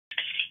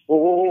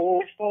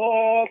Oh,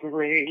 for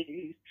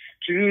grace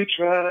to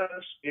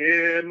trust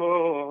Him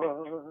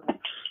more.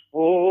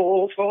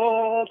 Oh,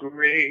 for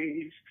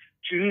grace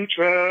to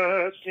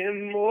trust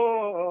Him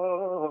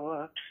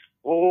more.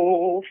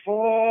 Oh,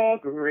 for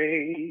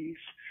grace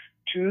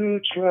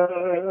to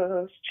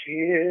trust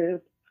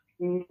Him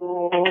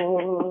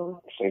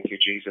more. Thank you,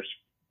 Jesus.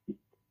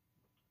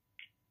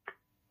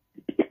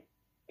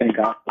 Thank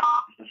God.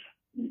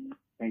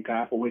 Thank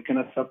God for waking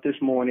us up this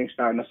morning,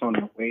 starting us on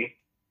our way.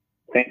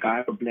 Thank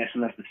God for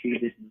blessing us to see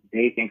this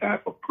day. Thank God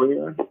for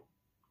prayer.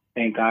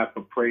 Thank God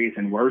for praise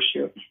and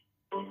worship.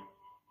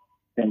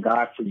 Thank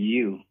God for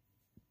you.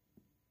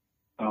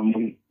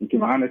 We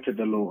give honor to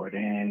the Lord,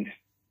 and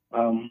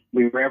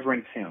we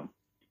reverence Him.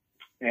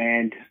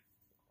 And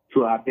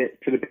to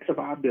the best of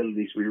our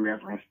abilities, we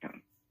reverence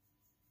Him.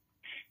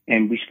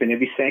 And we spend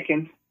every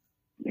second,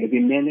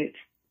 every minute,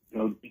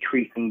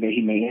 decreasing that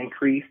He may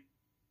increase.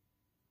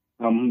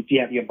 If you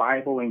have your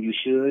Bible, and you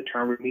should,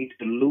 turn with me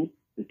to Luke,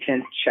 the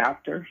 10th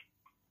chapter.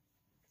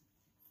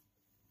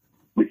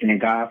 We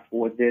thank God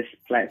for this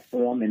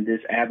platform and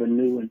this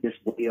avenue and this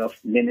way of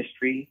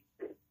ministry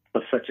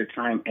for such a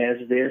time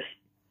as this.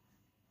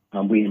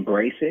 We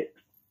embrace it.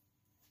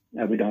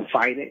 We don't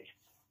fight it.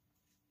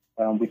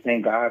 We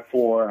thank God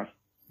for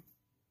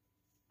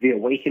the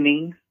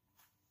awakening.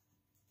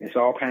 There's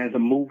all kinds of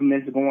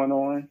movements going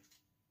on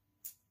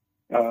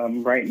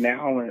right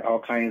now, and all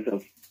kinds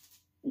of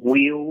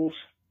wheels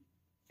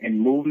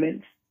and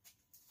movements.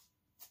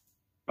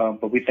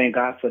 But we thank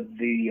God for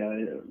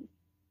the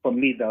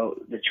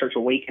church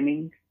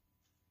awakening,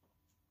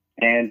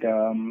 and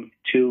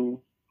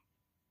to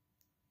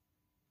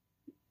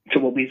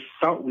what we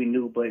thought we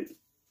knew, but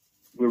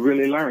we're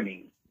really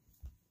learning.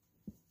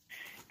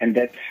 And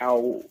that's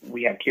how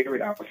we have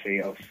carried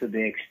ourselves, to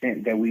the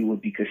extent that we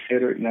would be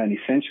considered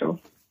non-essential,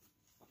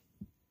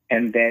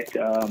 and that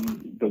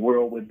the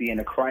world would be in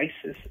a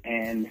crisis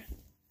and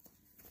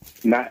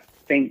not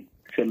think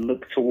to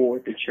look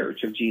toward the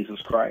Church of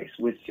Jesus Christ,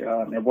 which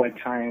at one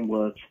time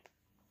was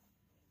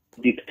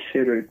be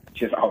considered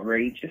just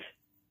outrageous.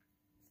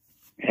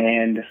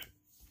 And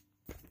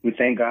we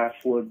thank God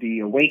for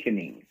the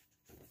awakening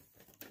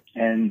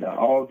and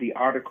all the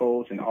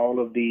articles and all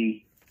of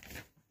the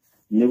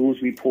news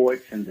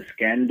reports and the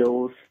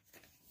scandals,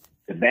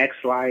 the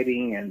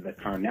backsliding and the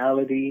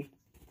carnality.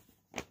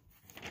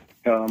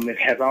 It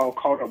has all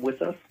caught up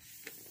with us.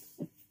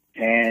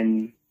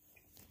 And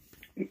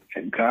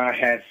God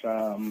has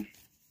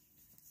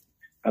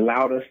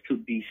allowed us to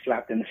be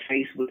slapped in the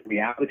face with the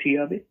reality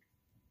of it.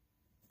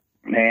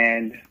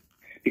 And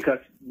because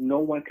no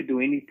one could do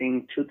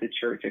anything to the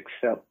church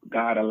except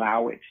God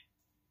allow it.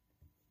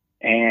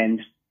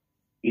 And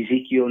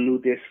Ezekiel knew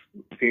this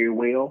very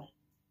well,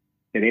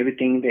 that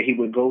everything that he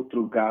would go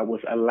through, God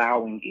was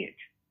allowing it.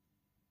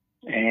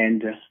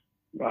 And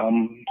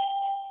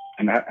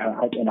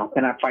I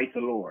cannot fight the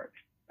Lord.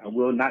 I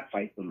will not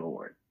fight the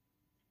Lord.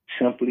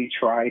 Simply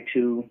try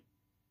to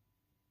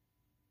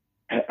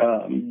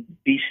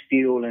be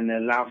still and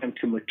allow Him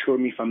to mature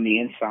me from the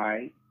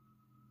inside,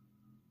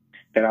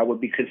 that I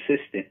would be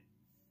consistent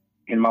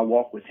in my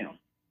walk with Him.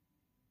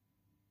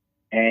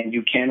 And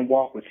you can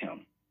walk with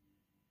Him.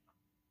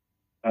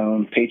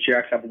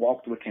 Patriarchs have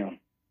walked with Him,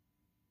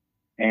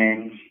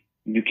 and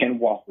you can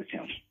walk with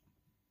Him.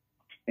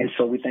 And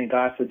so we thank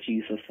God for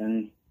Jesus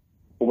and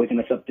for waking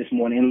us up this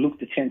morning. In Luke,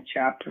 the 10th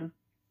chapter,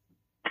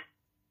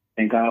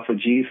 thank God for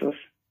Jesus.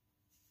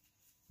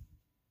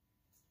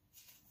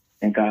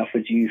 Thank God for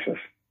Jesus.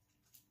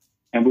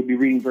 And we'll be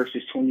reading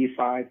verses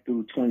 25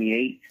 through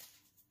 28.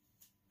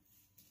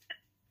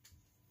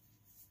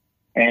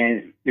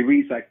 And it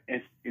reads like,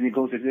 and it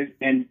goes as this: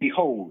 and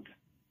behold,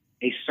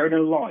 a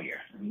certain lawyer,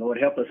 and Lord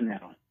help us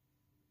now.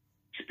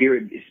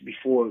 Spirit is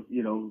before,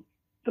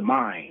 the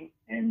mind,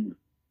 and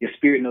your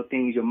spirit know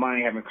things your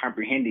mind haven't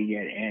comprehended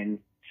yet. And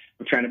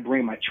I'm trying to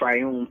bring my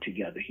triune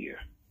together here.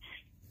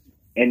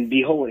 And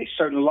behold, a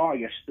certain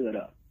lawyer stood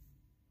up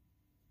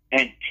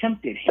and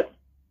tempted him,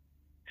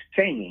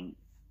 saying,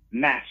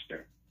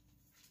 Master,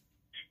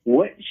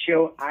 what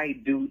shall I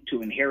do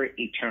to inherit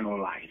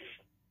eternal life?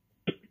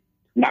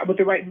 Not with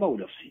the right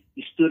motives.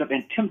 He stood up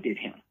and tempted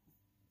him.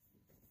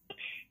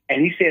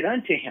 And he said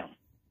unto him,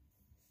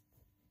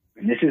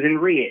 and this is in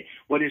red,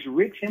 what is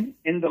written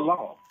in the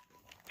law,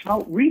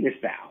 how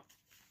readest thou?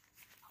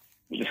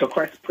 So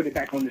Christ put it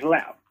back on his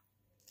lap.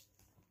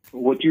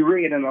 What you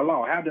read in the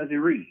law, how does it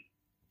read?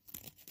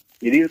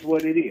 It is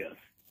what it is.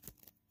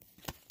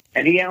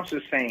 And he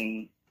answered,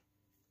 saying,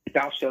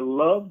 Thou shalt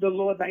love the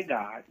Lord thy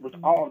God with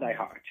all thy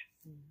heart,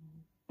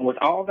 and with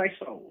all thy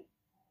soul,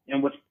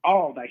 and with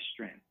all thy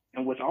strength,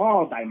 and with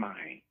all thy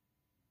mind,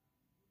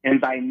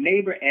 and thy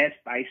neighbor as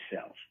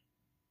thyself.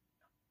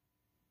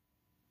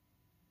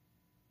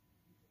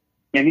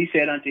 And he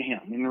said unto him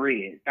in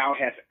red, Thou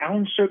hast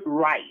answered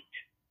right.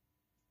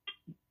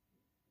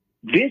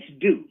 This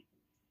do,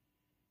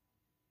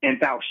 and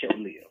thou shalt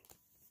live.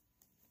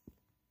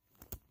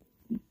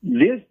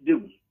 This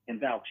do,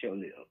 and thou shalt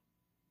live.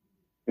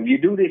 If you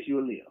do this,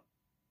 you'll live.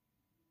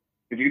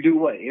 If you do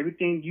what?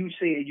 Everything you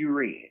said you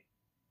read.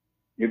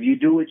 If you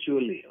do it,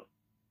 you'll live.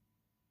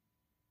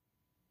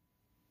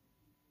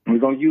 We're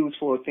going to use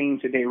for a theme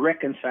today,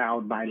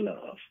 reconciled by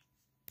love.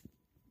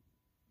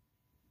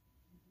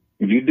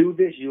 If you do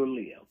this, you'll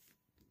live.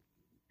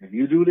 If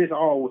you do this,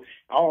 all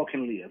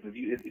can live. If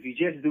you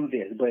just do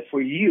this. But for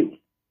you,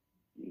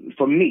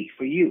 for me,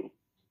 for you,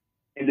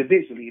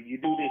 individually, if you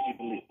do this, you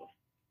will live.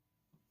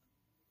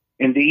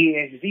 In the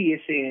ESV,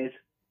 it says,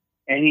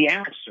 and he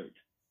answered,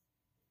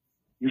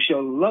 you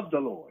shall love the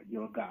Lord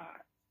your God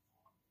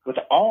with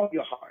all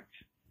your heart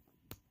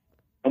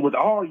and with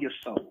all your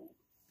soul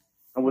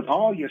and with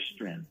all your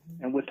strength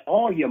and with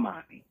all your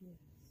mind,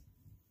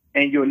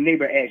 and your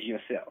neighbor as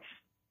yourself.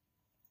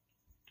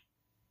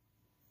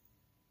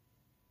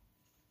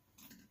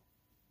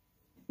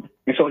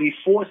 And so he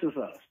forces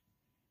us,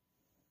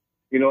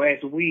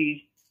 as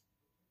we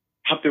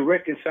have to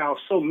reconcile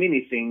so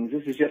many things,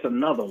 this is just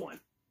another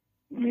one.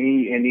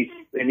 And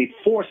he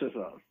forces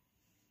us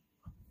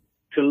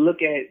to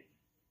look at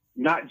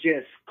not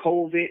just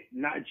COVID,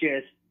 not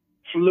just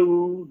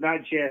flu,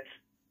 not just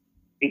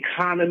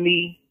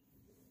economy,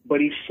 but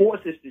he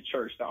forces the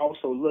church to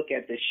also look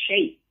at the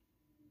shape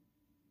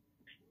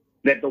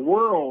that the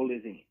world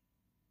is in.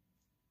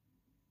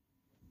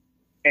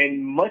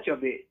 And much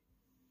of it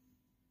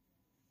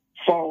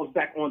falls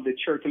back on the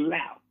church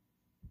lap.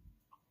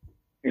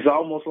 It's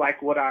almost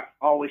like what I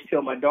always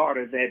tell my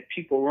daughter, that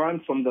people run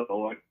from the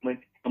Lord. When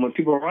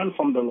people run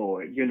from the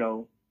Lord,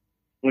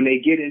 when they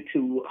get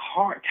into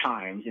hard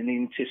times and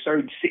into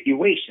certain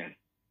situations,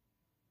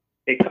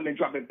 they come and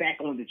drop it back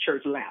on the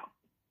church lap.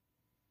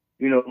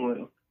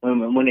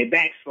 When they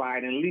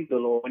backslide and leave the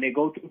Lord, when they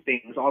go through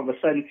things, all of a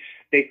sudden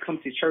they come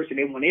to church and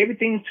they want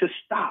everything to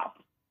stop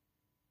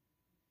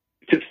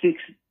to fix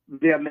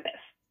their mess.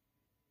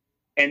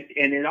 And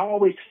it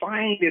always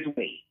finds its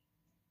way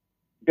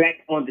back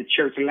on the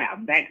church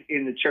lap, back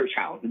in the church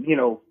house. I'm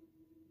going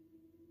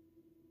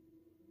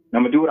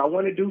to do what I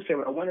want to do, say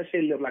what I want to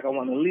say, live like I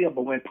want to live.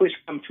 But when push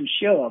comes to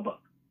shove,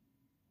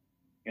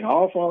 it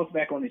all falls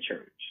back on the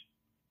church.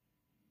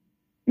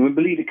 And we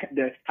believe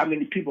how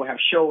many people have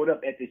showed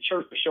up at the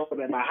church or showed up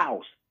at my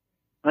house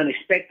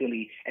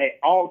unexpectedly at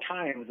all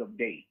times of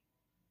day,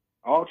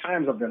 all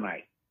times of the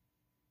night,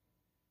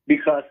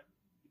 because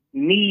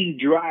need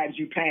drives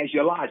you past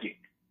your logic.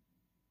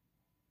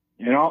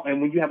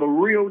 And when you have a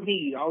real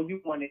need, all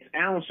you want is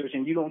answers,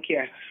 and you don't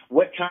care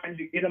what time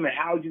you get them and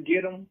how you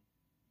get them.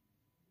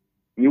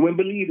 You wouldn't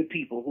believe the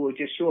people who would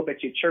just show up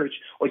at your church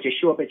or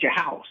just show up at your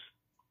house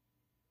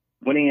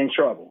when they're in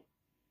trouble.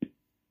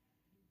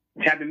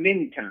 It's happened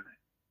many times.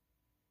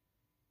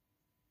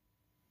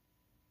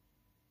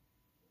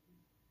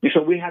 And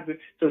so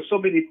so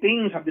many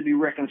things have to be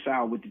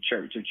reconciled with the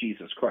church of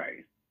Jesus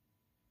Christ.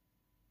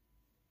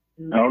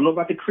 I don't know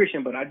about the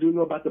Christian, but I do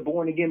know about the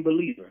born again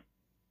believer.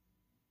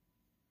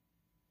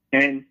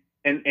 And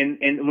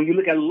when you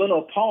look at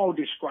little, Paul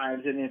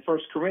describes it in 1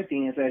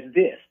 Corinthians as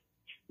this: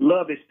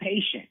 love is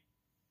patient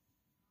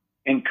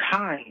and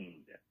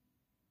kind.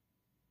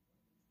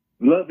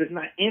 Love is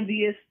not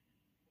envious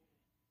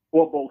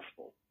or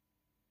boastful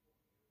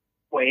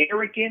or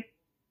arrogant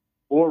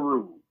or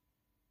rude.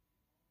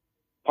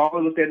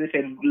 Paul looked at it and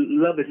said,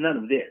 love is none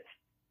of this.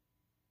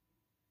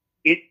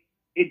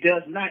 It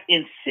does not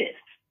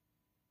insist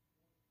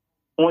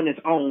on its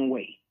own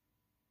way.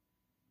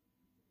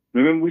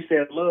 Remember, we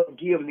said love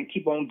gives and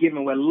keep on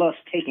giving, where lust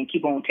take and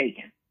keep on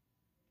taking.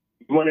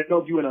 You want to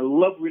know if you're in a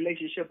love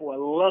relationship or a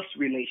lust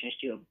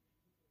relationship,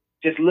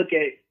 just look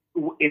at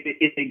is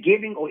it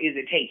giving or is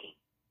it taking?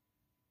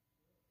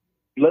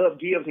 Love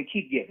gives and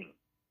keep giving.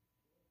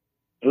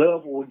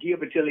 Love will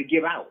give until it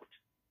give out.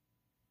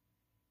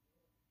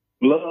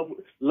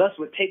 Lust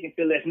will take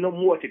until there's no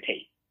more to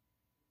take.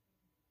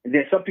 And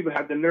then some people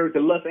have the nerve to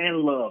lust and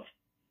love.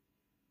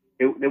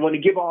 They want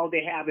to give all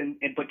they have and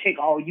take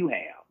all you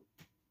have.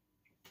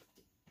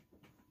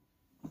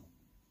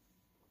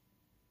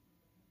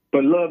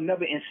 But love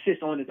never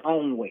insists on its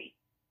own way.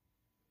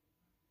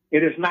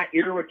 It is not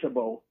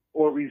irritable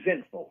or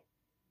resentful.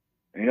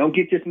 And don't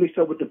get this mixed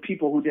up with the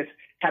people who just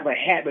have a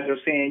habit of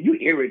saying, you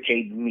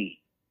irritate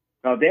me.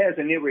 Now, there's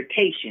an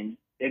irritation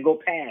that go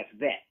past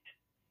that.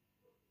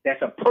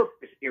 That's a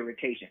purpose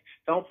irritation.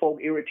 Some folk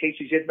irritate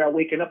you just by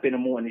waking up in the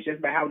morning,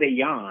 just by how they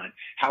yawn,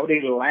 how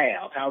they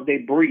laugh, how they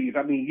breathe.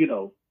 I mean,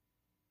 you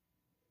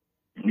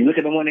look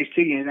at the one next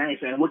to you and they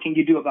say, what can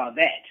you do about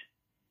that?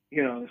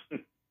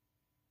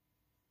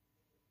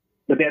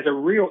 But there's a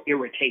real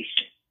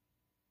irritation,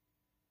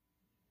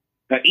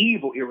 an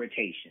evil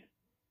irritation,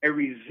 a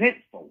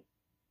resentful.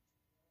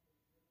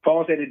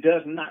 Paul said it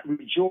does not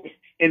rejoice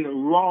in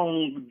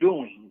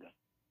wrongdoing.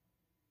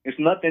 It's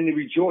nothing to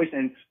rejoice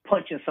in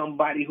punching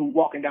somebody who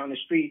walking down the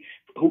street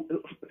who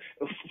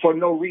for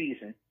no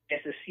reason,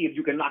 just to see if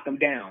you can knock them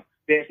down.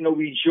 There's no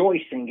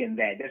rejoicing in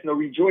that. There's no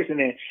rejoicing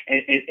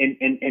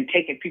in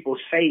taking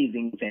people's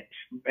savings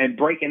and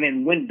breaking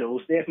in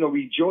windows. There's no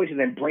rejoicing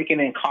in breaking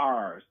in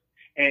cars.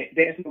 And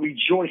there's no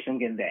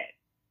rejoicing in that.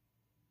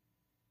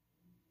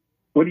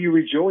 What are you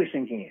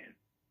rejoicing in?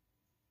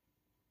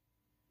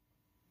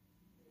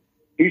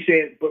 He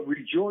said, but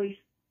rejoice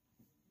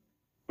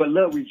but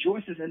love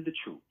rejoices in the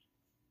truth.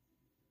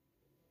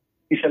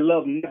 He said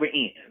love never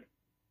ends.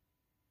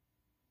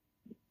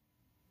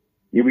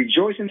 You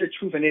rejoice in the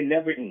truth and it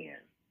never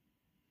ends.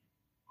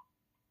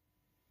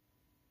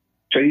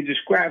 So he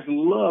describes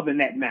love in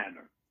that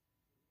manner.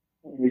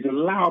 He's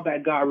allowed by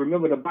God.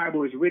 Remember, the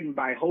Bible is written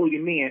by holy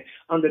men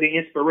under the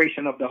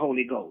inspiration of the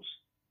Holy Ghost.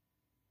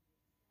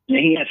 And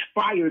he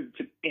inspired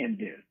to pen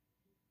this,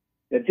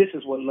 that this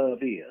is what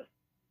love is.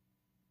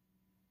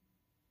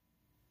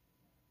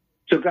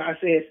 So God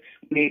says,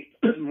 when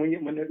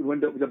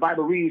the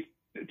Bible reads,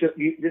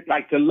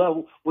 to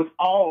love with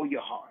all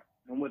your heart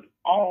and with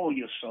all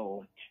your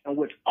soul and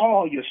with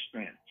all your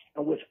strength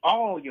and with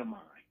all your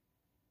mind.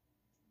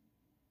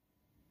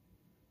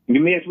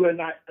 You may as well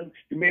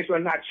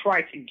not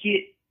try to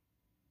get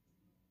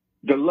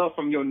the love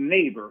from your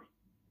neighbor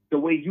the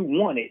way you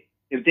want it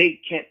if they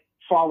can't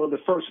follow the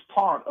first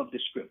part of the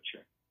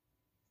scripture.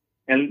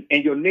 And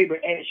your neighbor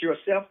asks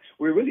yourself,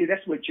 well, really,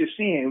 that's what you're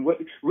seeing. What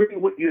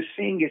you're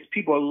seeing is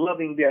people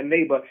loving their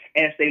neighbor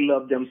as they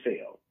love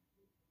themselves.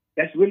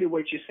 That's really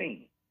what you're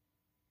seeing.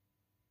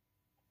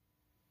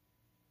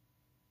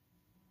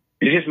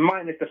 It's just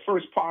minus the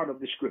first part of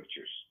the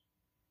scriptures.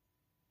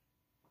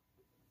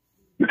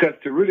 Because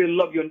to really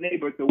love your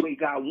neighbor the way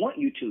God wants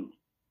you to,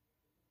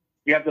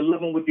 you have to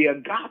love him with the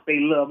agape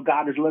love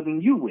God is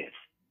loving you with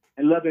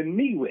and loving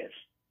me with.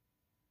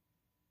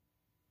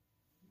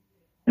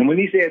 And when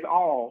he says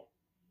all,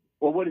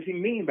 well, what does he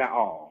mean by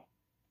all?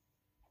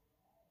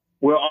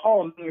 Well,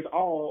 all means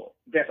all.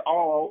 That's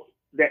all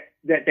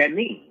that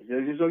means.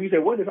 So you say,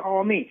 what does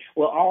all mean?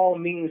 Well, all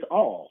means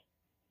all.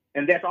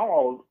 And that's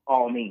all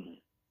means.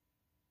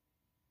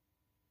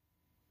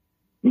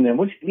 You know,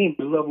 what do you mean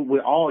to love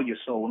with all your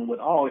soul and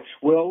with all?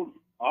 Well,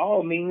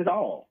 all means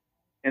all.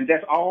 And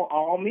that's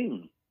all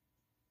means.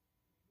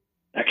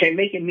 I can't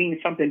make it mean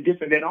something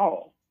different than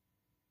all.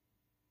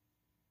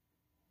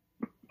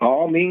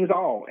 All means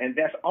all, and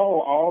that's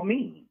all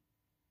means.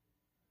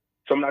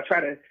 So when I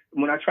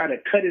try to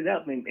cut it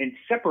up and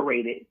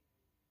separate it,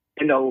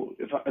 you know,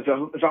 if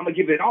I'm gonna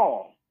give it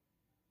all,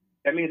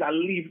 that means I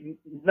leave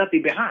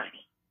nothing behind.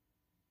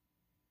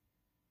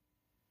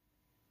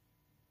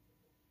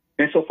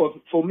 And so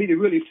for me to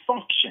really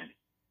function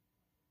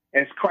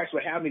as Christ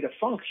would have me to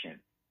function,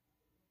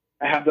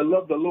 I have to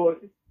love the Lord,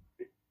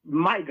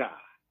 my God,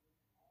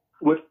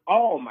 with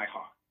all my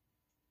heart,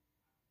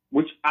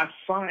 which I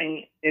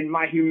find in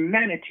my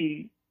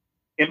humanity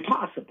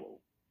impossible.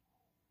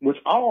 With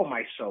all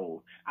my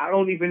soul, I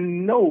don't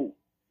even know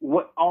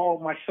what all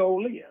my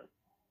soul is.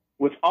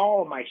 With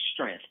all my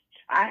strength,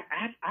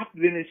 I've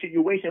been in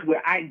situations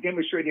where I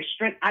demonstrated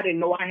strength I didn't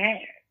know I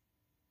had.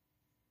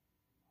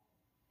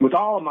 With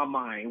all my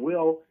mind,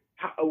 well,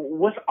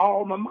 what's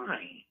all my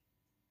mind?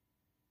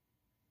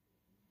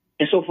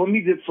 And so for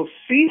me to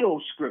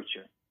fulfill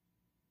scripture,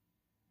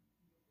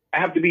 I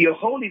have to be a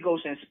Holy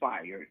Ghost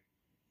inspired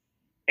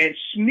and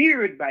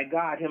smeared by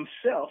God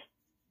himself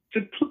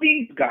to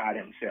please God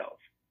himself.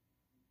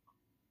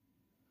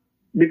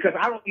 Because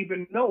I don't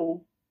even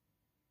know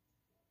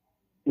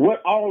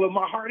what all of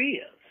my heart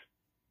is.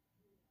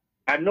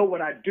 I know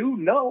what I do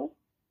know,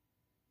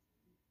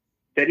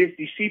 that it's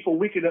deceitful,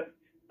 wicked,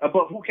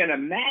 above who can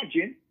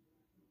imagine,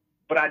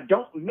 but I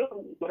don't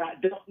know what I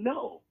don't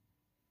know.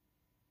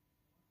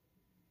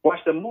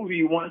 Watched a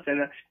movie once,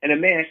 and a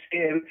man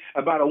said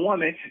about a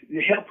woman,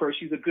 help her,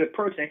 she's a good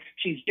person.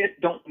 She just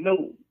don't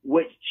know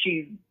what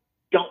she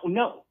don't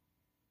know.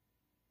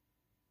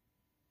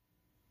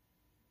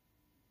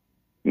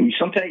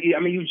 Sometimes,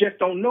 you just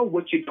don't know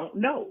what you don't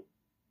know.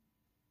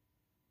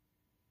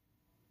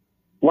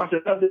 Watch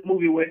another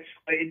movie where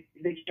they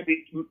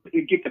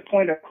get the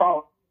point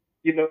across.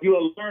 You know,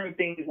 you'll learn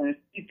things and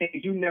see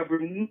things you never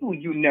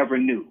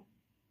knew.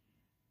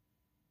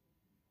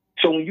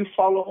 So when you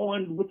follow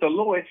on with the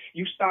Lord,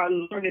 you start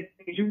learning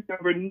things you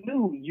never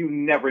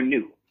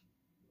knew.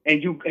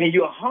 And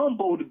you're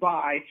humbled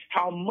by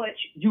how much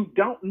you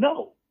don't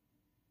know.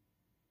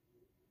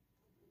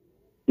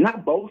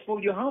 Not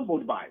boastful, you're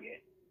humbled by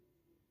it.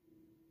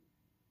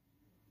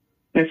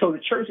 And so the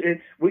church,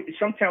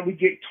 sometimes we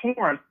get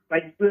torn,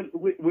 like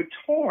we're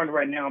torn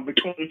right now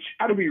between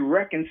how do we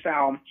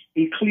reconcile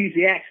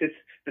Ecclesiastes,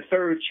 the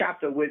 3rd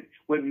chapter, with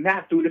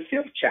Matthew, the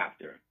 5th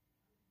chapter.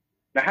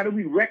 Now, how do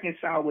we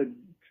reconcile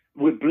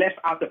with blessed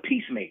are the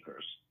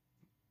peacemakers?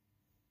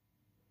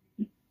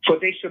 For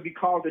they shall be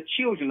called the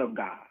children of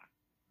God.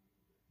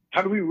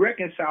 How do we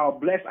reconcile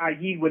blessed are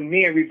ye when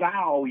men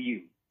revile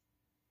you?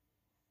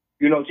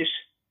 You know,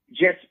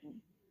 just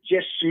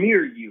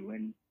smear you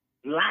and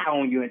lie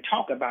on you and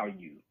talk about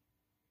you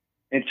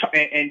and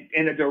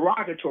in a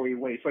derogatory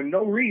way for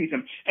no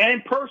reason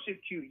and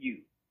persecute you.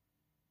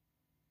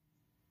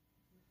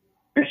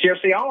 And shall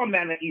say all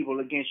manner of evil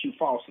against you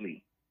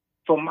falsely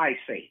for my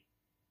sake.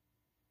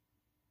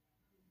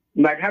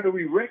 Like, how do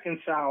we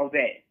reconcile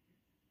that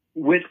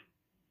with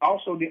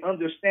also the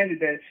understanding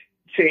that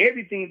to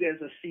everything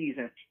there's a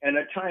season and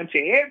a time to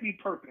every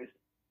purpose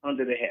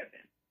under the heaven?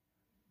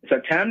 It's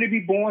a time to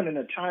be born and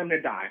a time to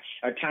die,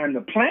 a time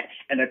to plant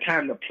and a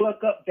time to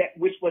pluck up that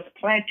which was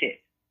planted.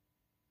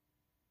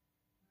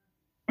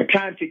 A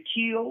time to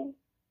kill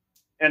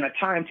and a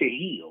time to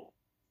heal.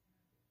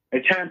 A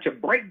time to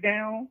break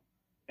down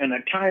and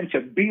a time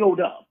to build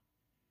up.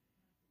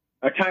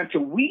 A time to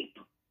weep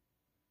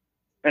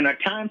and a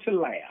time to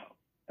laugh.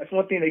 That's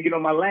one thing they get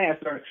on my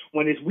last nerve.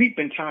 When it's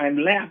weeping time,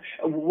 laugh.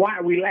 Why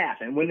are we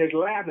laughing? When it's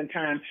laughing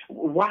time,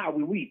 why are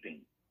we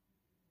weeping?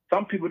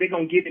 Some people, they're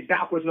going to get it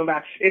backwards no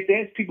matter. If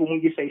there's people,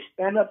 when you say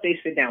stand up, they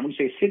sit down. When you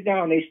say sit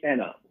down, they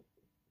stand up.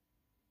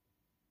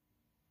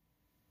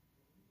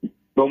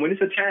 But when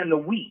it's a time to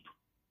weep,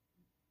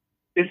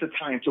 it's a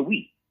time to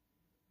weep.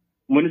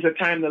 When it's a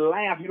time to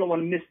laugh, you don't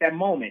want to miss that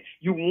moment.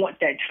 You want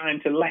that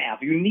time to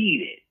laugh. You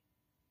need it.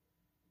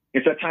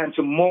 It's a time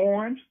to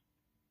mourn,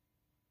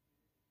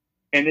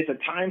 and it's a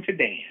time to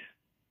dance.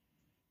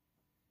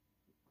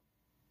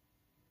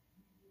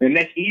 And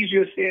that's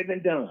easier said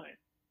than done.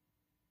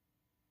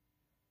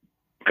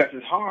 Because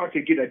it's hard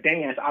to get a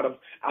dance out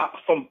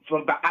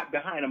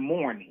behind a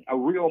mourning, a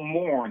real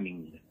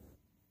mourning.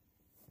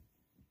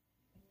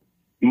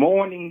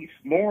 Mourning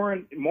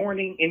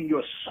in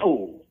your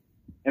soul.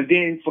 And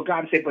then for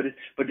God to say, but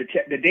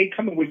the day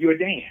coming when you're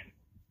dance.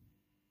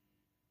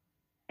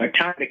 A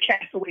time to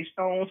cast away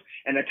stones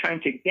and a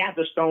time to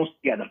gather stones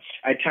together.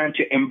 A time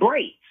to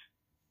embrace.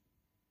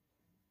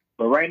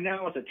 But right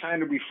now it's a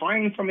time to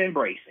refrain from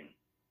embracing.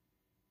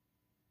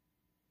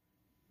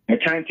 A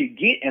time to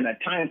get and a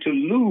time to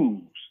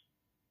lose.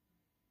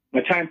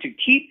 A time to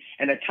keep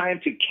and a time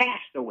to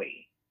cast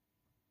away.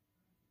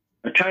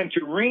 A time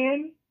to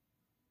rend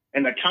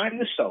and a time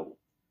to sow.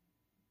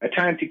 A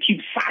time to keep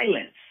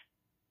silence.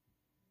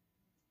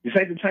 This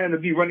ain't the time to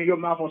be running your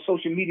mouth on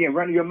social media and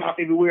running your mouth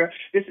everywhere.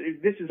 This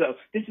is a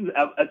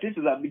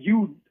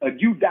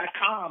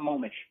you.com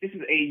moment. This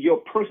is your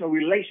personal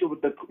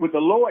relationship with the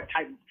Lord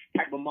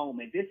type of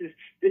moment.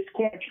 This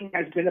quarantine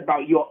has been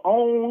about your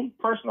own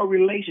personal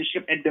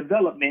relationship and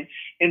development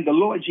in the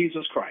Lord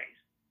Jesus Christ.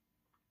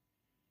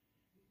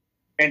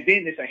 And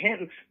then it's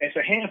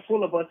a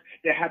handful of us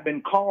that have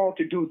been called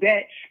to do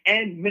that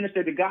and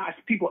minister to God's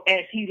people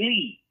as He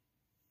leads.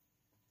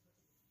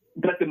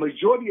 But the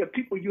majority of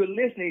people you're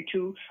listening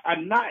to are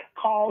not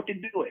called to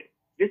do it.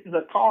 This is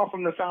a call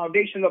from the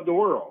foundation of the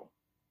world.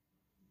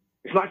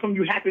 It's not something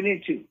you happen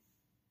into.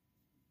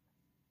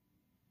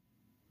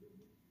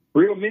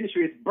 Real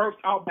ministry is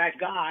birthed out by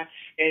God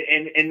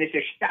and it's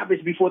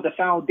established before the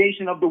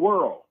foundation of the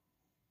world.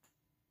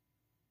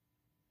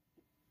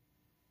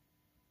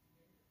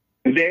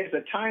 There's a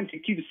time to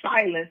keep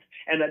silence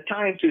and a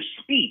time to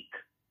speak.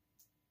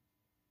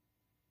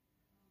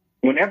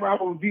 Whenever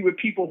I would be with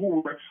people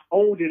who were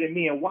older than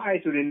me and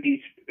wiser than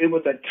me, it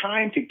was a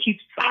time to keep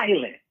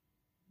silent.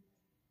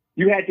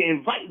 You had to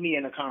invite me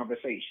in a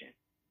conversation.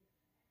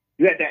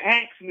 You had to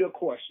ask me a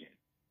question.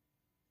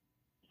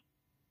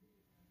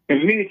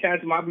 And many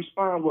times my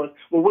response was,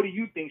 well, what do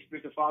you think,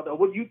 spiritual father? Or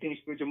what do you think,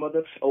 spiritual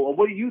mother? Or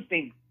what do you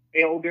think,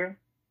 elder?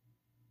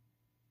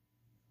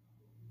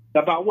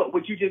 About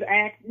what you just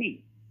asked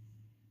me.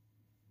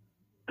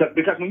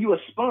 Because when you're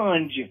a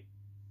sponge,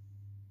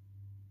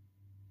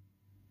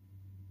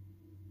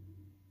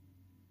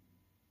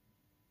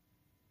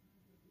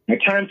 a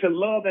time to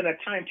love and a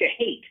time to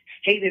hate.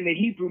 Hate in the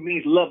Hebrew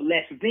means love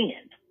less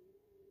than.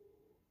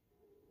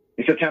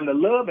 It's a time to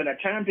love and a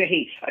time to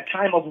hate. A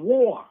time of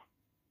war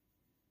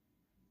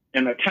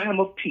and a time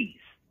of peace.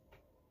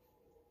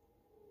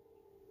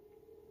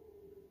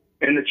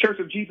 And the Church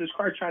of Jesus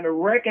Christ trying to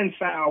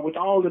reconcile with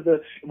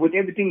with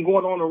everything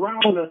going on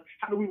around us.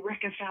 How do we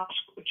reconcile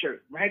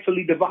Scripture?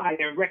 Rightfully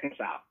divide and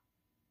reconcile.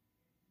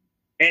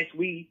 As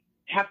we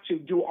have to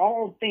do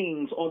all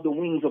things on the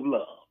wings of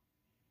love.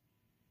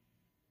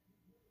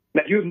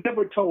 Now, you're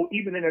never told,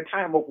 even in a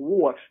time of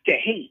war, to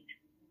hate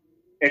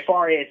as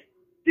far as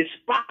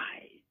despise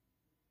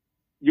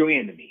your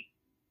enemy.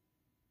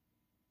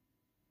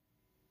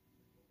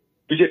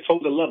 You're just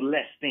told to love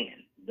less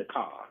than the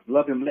cause.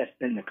 Love him less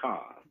than the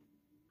cause.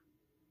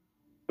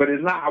 But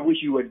it's not, I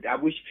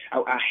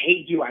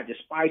hate you, I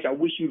despise you, I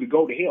wish you to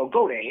go to hell.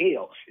 Go to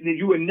hell. And then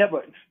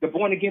the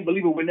born again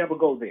believer would never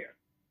go there.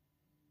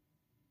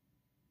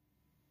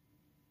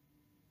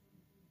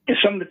 And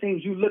some of the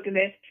things you're looking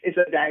at is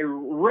a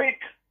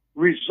direct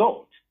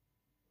result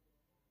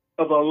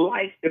of a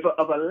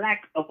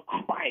lack of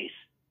Christ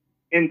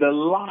in the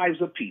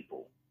lives of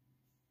people.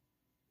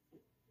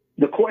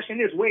 The question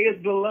is, where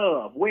is the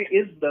love? Where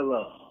is the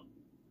love?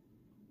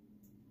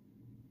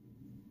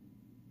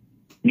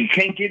 You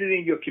can't get it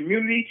in your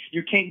community.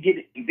 You can't get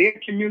it in their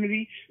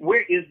community.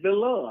 Where is the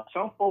love?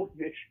 Some folks,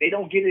 they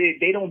don't get it.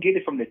 They don't get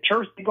it from the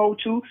church they go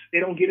to. They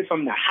don't get it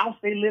from the house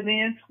they live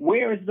in.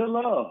 Where is the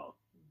love?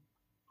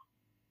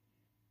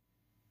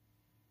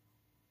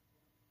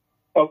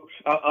 A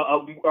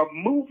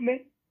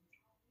movement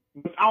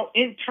without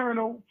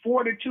internal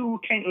fortitude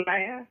can't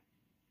last.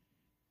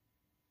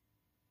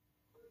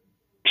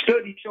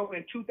 Studies show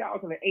in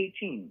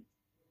 2018,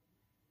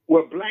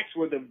 where blacks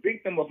were the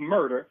victim of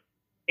murder,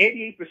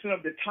 88%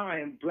 of the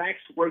time,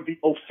 blacks were the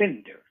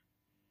offender.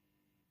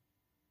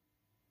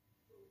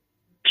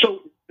 So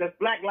does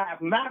Black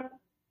Lives matter,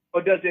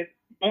 or does it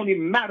only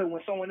matter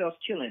when someone else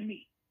killing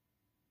me?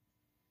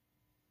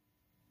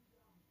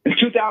 In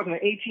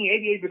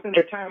 2018, 88% of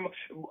the time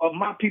of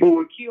my people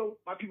were killed.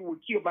 My people were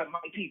killed by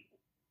my people.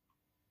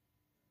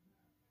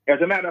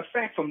 As a matter of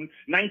fact, from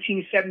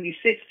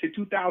 1976 to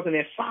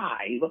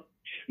 2005,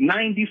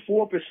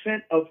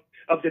 94% of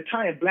the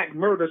time black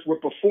murders were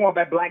performed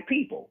by black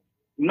people.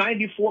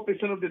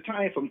 94% of the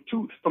time from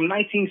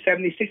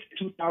 1976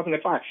 to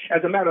 2005.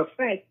 As a matter of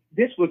fact,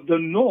 this was the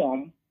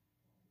norm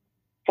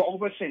for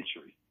over a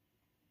century.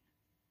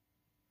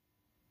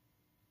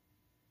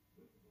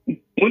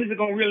 When is it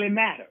going to really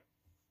matter?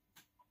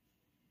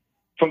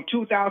 From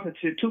 2000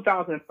 to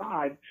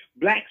 2005,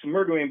 blacks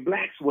murdering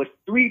blacks was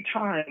 3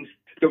 times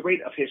the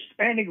rate of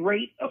Hispanics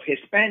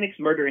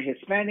murdering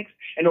Hispanics,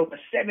 and over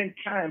 7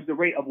 times the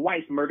rate of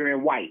whites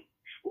murdering whites.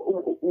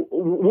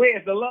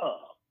 Where's the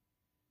love?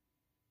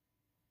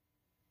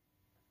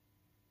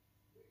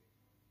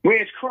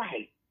 Where's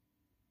Christ?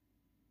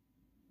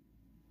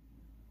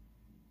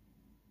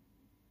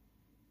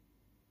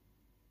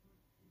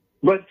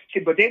 But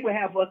they will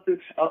have us to,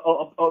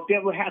 they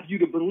will have you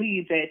to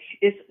believe that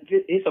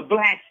it's a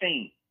black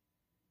thing.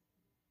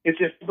 It's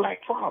just a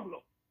black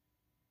problem.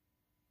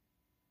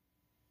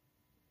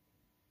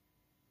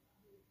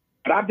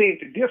 But I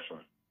beg to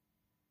differ.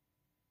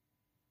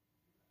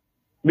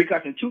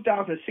 Because in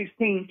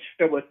 2016,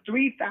 there were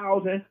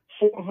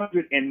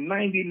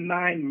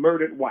 3,499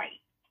 murdered whites.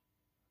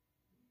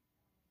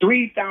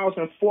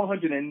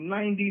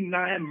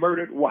 3,499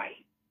 murdered whites.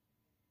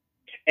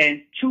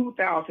 And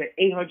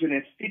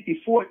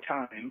 2,854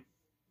 times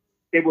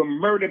they were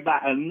murdered by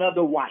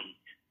another white.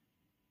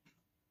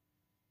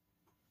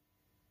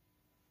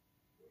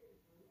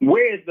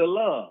 Where is the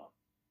love?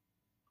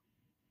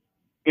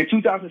 In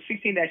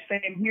 2016, that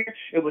same year,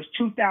 it was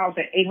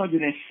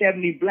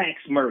 2,870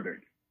 blacks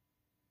murdered,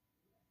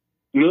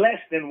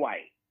 less than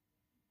white,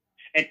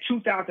 and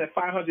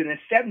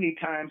 2,570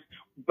 times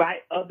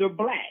by other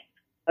blacks,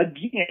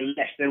 again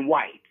less than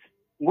whites.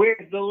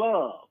 Where's the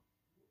love?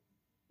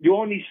 You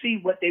only see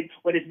what is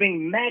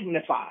being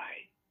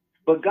magnified,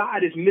 but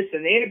God is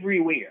missing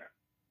everywhere.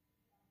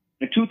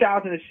 In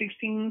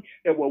 2016,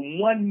 there were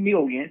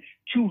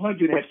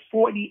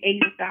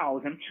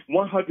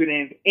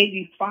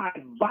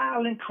 1,248,185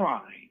 violent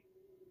crimes.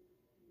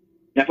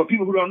 Now, for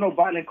people who don't know,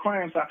 violent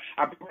crimes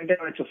are broken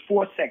down into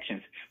 4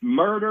 sections: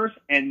 murders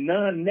and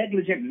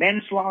non-negligent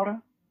manslaughter.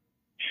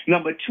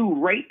 Number 2,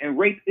 rape, and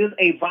rape is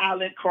a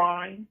violent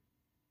crime.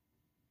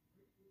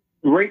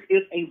 Rape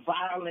is a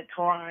violent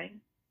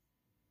crime.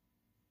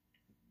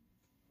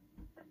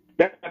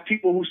 That's why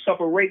people who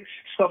suffer rape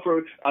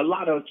suffer a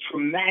lot of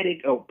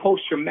traumatic or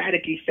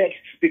post-traumatic effects,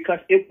 because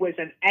it was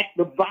an act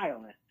of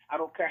violence. I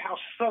don't care how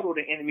subtle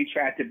the enemy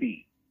tried to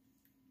be.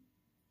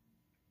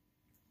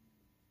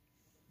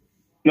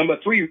 Number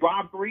 3,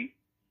 robbery.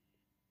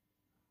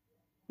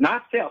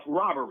 Not theft,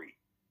 robbery.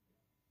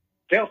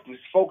 Theft is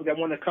folks that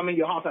want to come in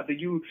your house after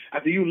you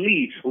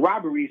leave.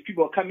 Robbery is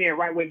people come in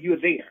right when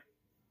you're there.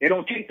 They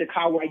don't take the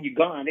car while you're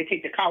gone. They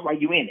take the car while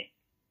you're in it.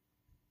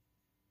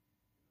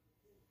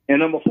 And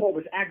number 4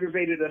 was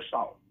aggravated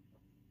assault.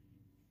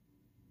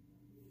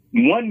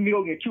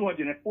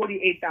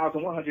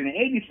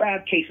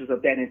 1,248,185 cases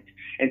of that in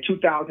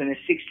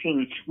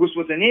 2016, which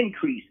was an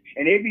increase.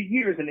 And every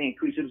year is an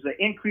increase. It was an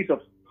increase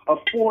of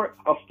 4%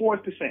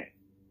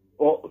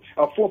 or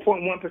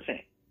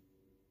 4.1%.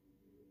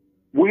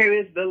 Where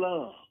is the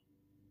love?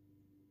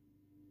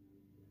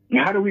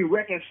 Now, how do we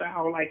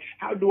reconcile? Like,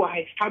 how do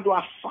I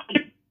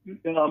fight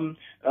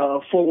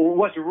for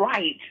what's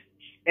right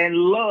and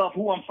love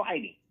who I'm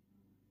fighting?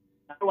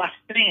 How do I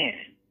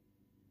stand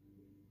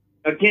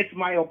against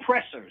my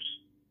oppressors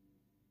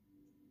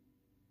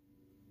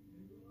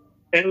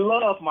and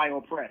love my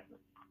oppressors?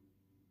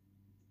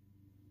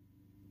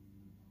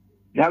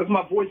 How does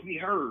my voice be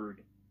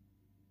heard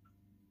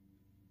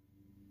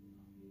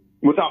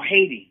without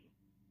hating?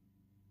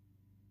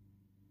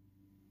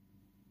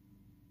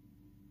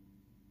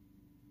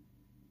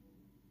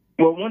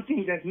 Well, one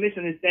thing that's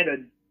missing is that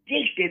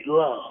addicted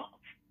love.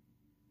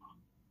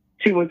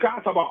 See, when God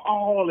talks about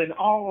all and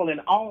all and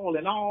all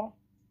and all,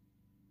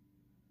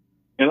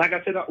 and like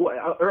I said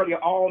earlier,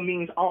 all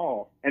means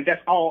all, and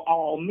that's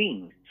all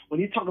means. When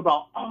you talk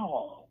about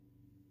all,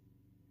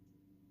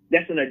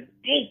 that's an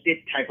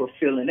addicted type of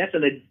feeling. That's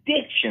an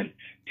addiction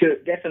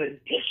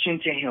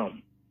to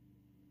him.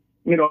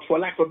 You know, for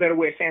lack of a better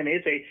way of saying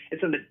it,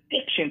 it's an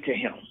addiction to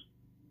him.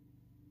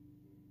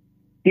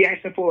 He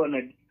asking for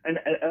an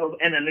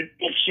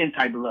addiction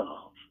type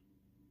love.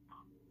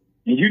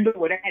 And you know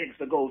what addicts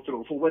will go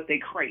through for what they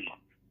crave.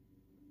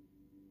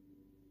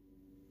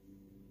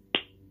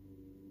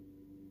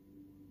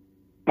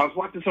 I was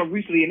watching some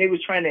recently, and they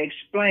was trying to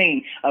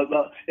explain. It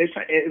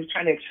was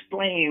trying to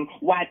explain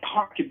why a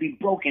heart could be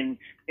broken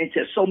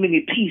into so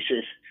many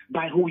pieces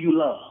by who you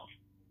love,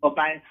 or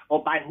by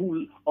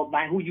who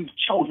you've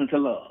chosen to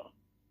love.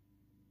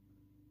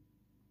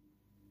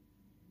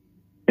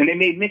 And they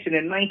made mention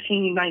in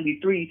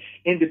 1993,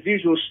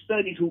 individuals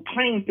studied who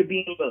claimed to be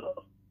in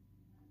love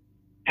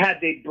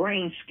had their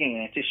brain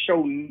scanned to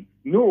show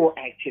neural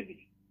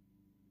activity.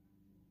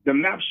 The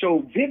map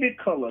showed vivid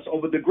colors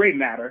over the gray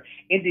matter,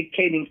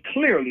 indicating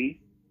clearly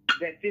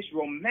that this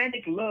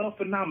romantic love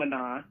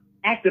phenomenon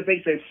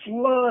activates a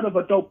flood of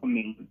a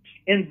dopamine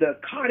in the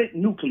caudate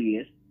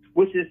nucleus,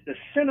 which is the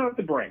center of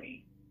the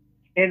brain,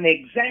 in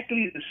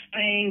exactly the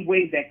same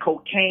way that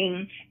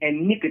cocaine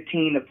and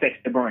nicotine affects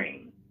the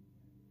brain.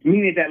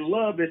 Meaning that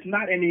love is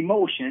not an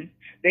emotion.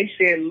 They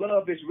said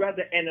love is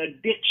rather an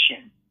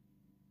addiction.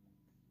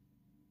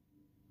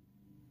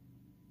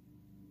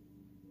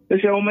 They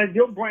said, oh man,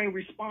 your brain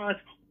responds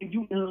when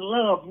you in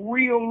love,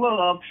 real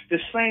love, the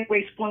same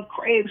way one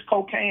craves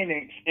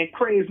cocaine and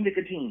craves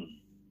nicotine.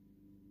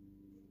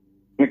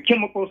 When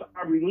chemicals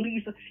are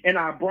released in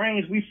our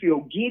brains, we feel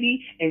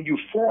giddy and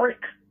euphoric,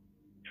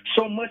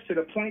 so much to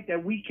the point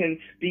that we could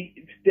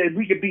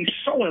be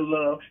so in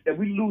love that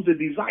we lose the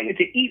desire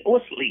to eat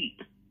or sleep.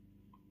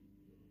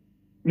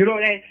 You know,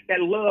 that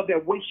love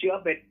that wakes you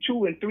up at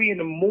 2 and 3 in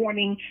the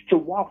morning to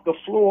walk the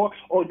floor,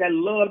 or that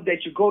love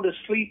that you go to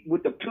sleep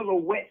with the pillow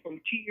wet from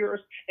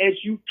tears as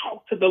you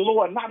talk to the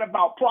Lord, not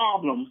about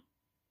problems.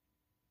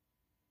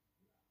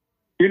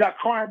 You're not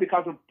crying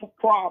because of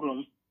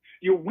problems.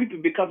 You're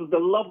weeping because of the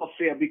love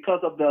affair,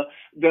 because of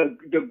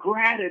the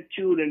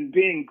gratitude and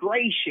being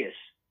gracious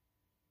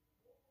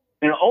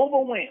and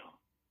overwhelmed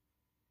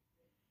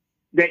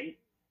that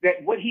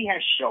what he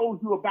has showed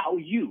you about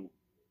you,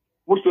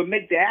 which would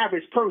make the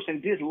average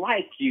person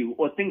dislike you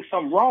or think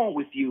something wrong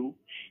with you,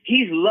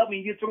 he's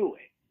loving you through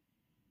it.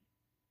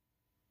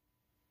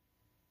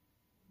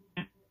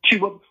 See,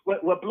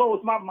 what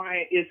blows my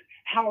mind is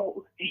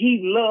how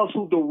he loves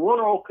who the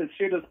world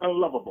considers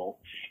unlovable,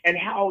 and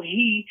how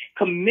he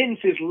commends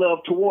his love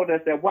toward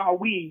us, that while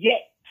we are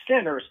yet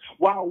sinners,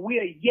 while we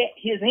are yet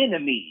his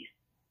enemies,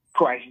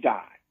 Christ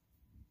died.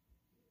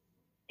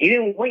 He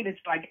didn't wait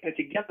until I get it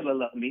together to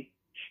love me.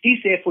 He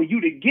said, for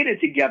you to get it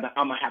together,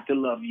 I'm going to have to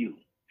love you.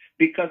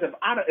 Because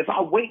if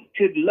I wait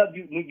to love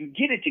you when you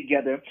get it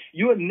together,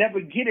 you'll never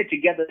get it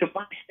together to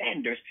my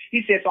standards.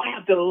 He said, so I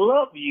have to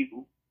love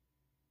you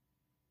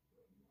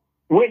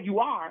where you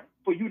are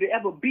for you to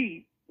ever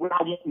be where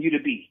I want you to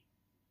be.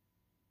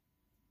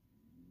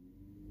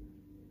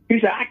 He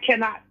said, I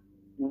cannot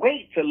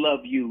wait to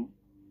love you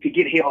to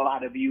get hell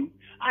out of you.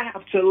 I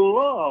have to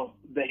love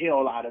the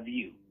hell out of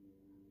you.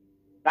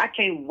 I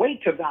can't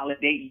wait to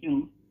validate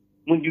you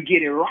when you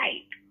get it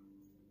right.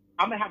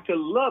 I'm going to have to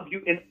love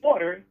you in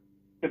order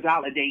to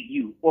validate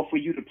you, or for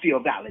you to feel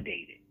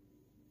validated.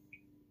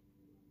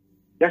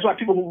 That's why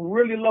people who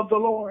really love the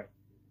Lord,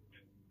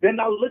 they're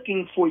not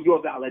looking for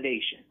your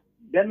validation.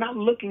 They're not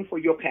looking for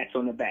your pats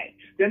on the back.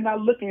 They're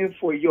not looking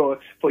for your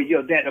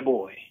data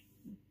boy,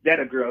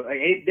 data girl.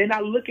 They're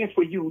not looking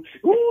for you.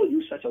 Ooh,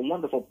 you such a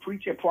wonderful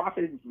preacher,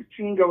 prophet,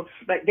 singer.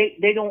 Like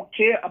they don't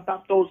care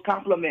about those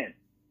compliments.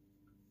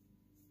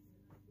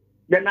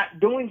 They're not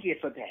doing it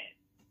for that.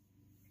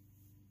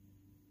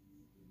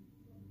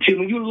 See,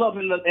 when you love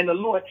in the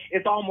Lord,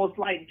 it's almost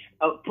like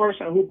a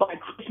person who buys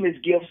Christmas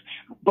gifts,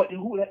 but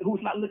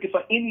who's not looking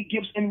for any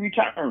gifts in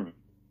return.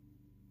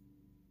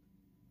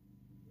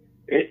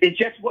 It's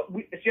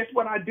just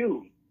what I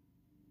do.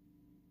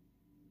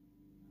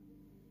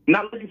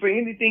 Not looking for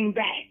anything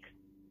back.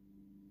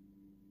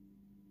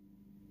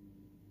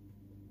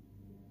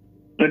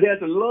 But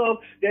there's a love,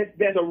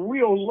 there's a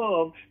real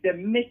love that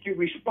makes you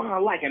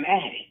respond like an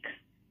addict.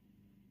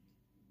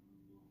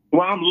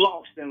 Well, I'm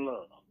lost in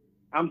love.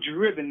 I'm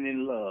driven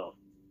in love.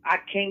 I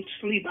can't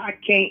sleep. I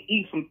can't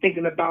eat from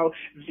thinking about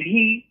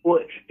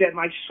that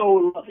my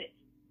soul loves it.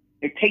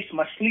 It takes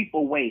my sleep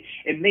away.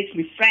 It makes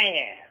me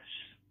fast.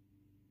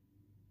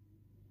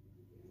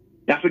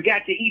 I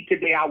forgot to eat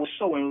today. I was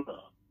so in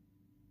love.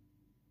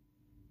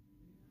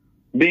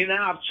 Then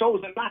now I've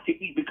chosen not to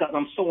eat because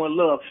I'm so in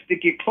love to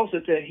get closer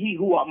to he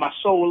who my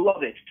soul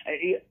loves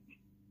it.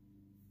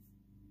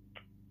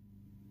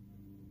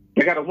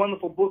 I got a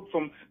wonderful book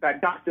from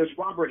Drs.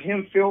 Robert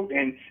Hemfield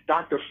and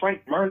Dr.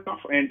 Frank Murdoch,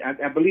 and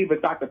I believe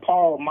it's Dr.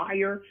 Paul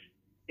Meyer.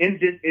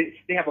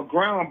 They have a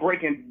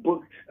groundbreaking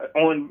book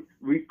on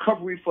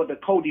recovery for the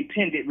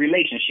codependent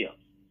relationship,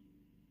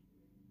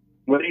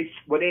 where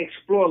they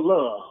explore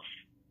love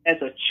as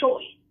a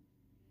choice,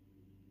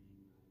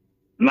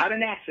 not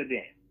an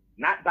accident,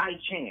 not by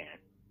chance,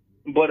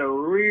 but a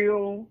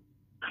real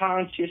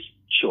conscious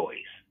choice.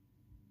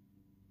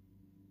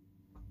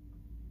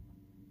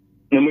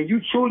 And when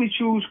you truly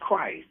choose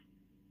Christ,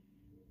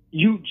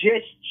 you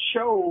just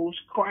chose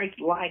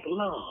Christ-like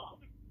love.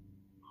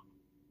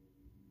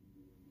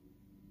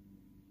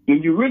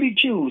 When you really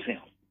choose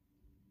him.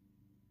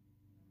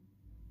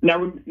 Now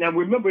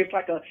remember, it's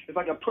like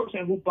a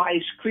person who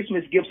buys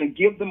Christmas gifts and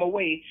gives them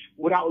away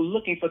without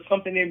looking for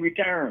something in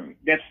return.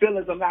 Their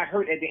feelings are not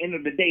hurt at the end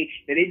of the day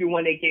that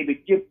everyone they gave a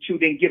gift to,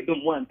 then give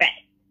them one back.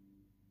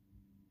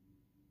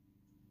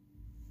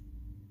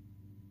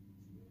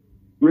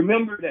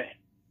 Remember that.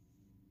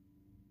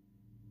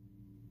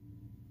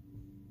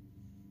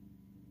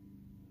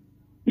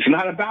 It's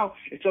not about,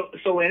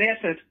 so in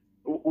essence,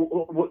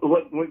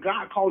 when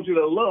God calls you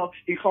to love,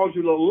 he calls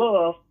you to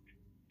love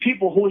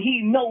people who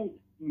he knows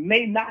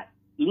may not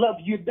love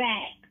you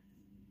back.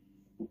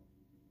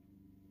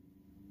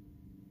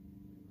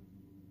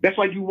 That's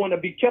why you want to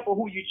be careful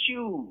who you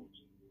choose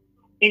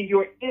in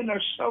your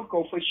inner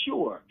circle for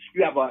sure.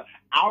 You have an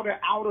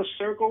outer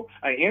circle,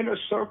 an inner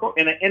circle,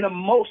 and an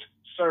innermost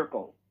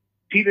circle.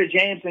 Peter,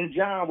 James, and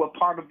John were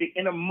part of the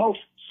innermost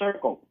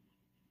circle.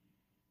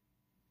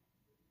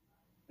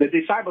 The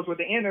disciples were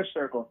the inner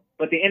circle,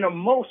 but the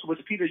innermost was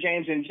Peter,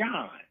 James, and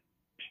John.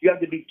 You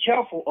have to be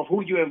careful of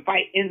who you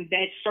invite in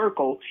that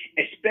circle,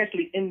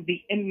 especially in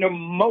the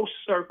innermost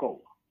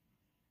circle.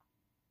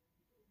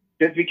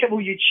 Just be careful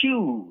who you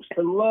choose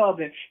to love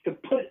and to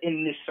put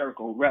in this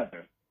circle,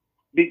 rather.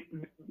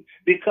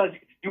 Because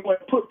you want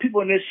to put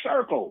people in this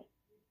circle,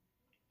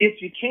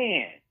 if you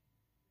can,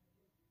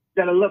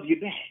 that'll love you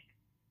back.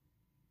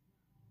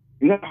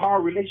 You know how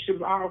hard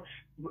relationships are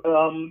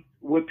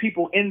with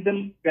people in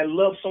them that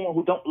love someone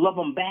who don't love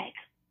them back?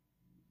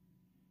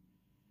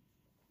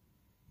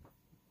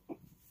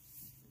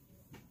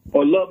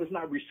 Or love is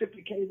not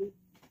reciprocated?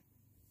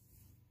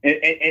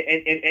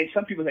 And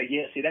some people say,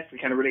 yeah, see, that's the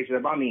kind of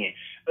relationship I'm in.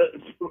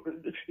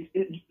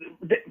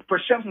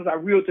 Perceptions are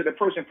real to the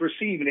person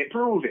perceiving it.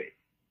 Prove it.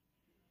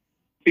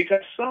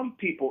 Because some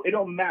people, it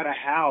don't matter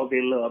how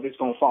they love, it's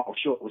going to fall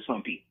short with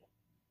some people.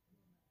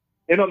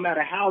 It don't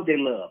matter how they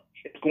love,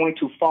 it's going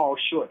to fall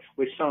short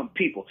with some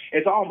people.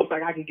 It's almost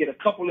like I can get a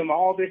couple in my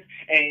office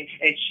and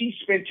she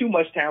spend too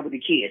much time with the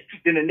kids.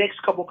 Then the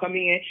next couple come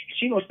in,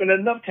 she don't spend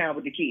enough time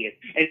with the kids.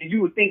 And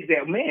you would think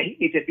that, man, he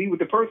needs to be with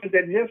the person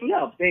that just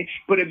loves.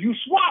 But if you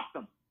swap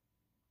them,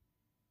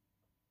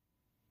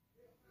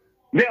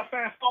 they'll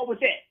find fault with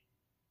that.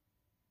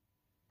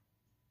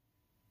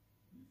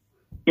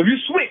 If you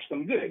switch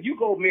them, good. You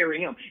go marry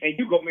him and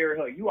you go marry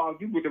her. You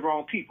with the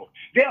wrong people.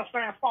 They'll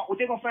find fault.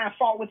 They're gonna find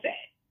fault with that.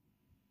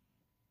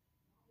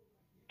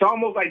 It's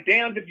almost like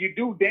damned if you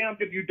do,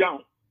 damned if you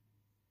don't.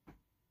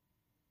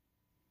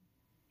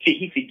 See,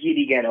 he forget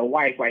he got a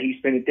wife while he's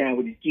spending time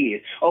with his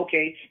kids.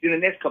 Okay, then the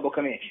next couple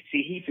come in.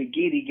 See, he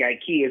forget he got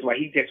kids while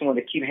he just want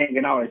to keep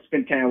hanging out and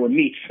spend time with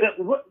me.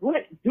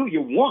 What do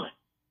you want?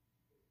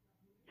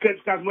 Because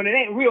when it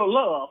ain't real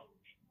love,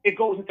 it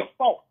goes into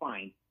fault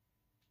finding.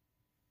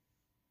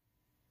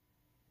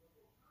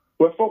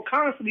 Where folk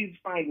constantly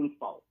finding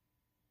fault.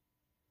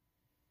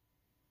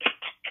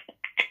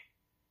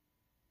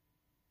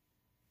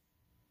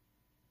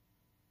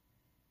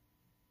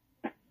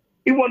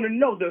 He wanted to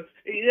know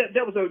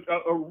there was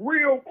a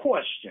real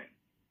question,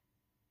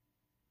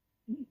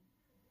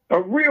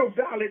 a real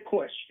valid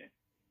question,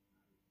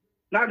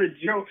 not a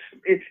joke.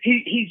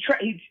 He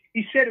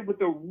said it with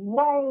the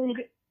wrong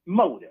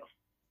motive,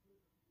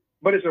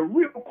 but it's a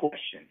real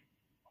question.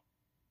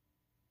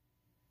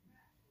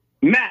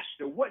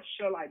 Master, what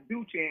shall I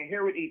do to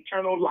inherit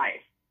eternal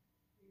life?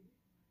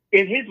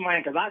 In his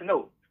mind, because I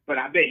know, but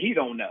I bet he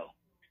don't know.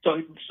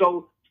 So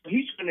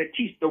he's going to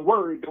teach the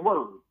word.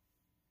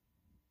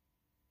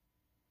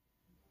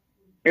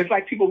 It's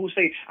like people who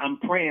say, I'm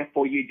praying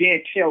for you,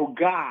 then tell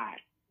God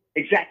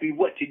exactly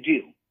what to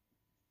do.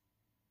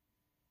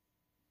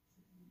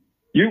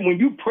 When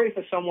you pray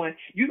for someone,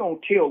 you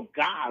don't tell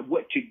God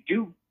what to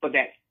do for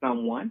that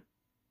someone.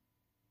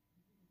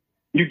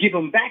 You give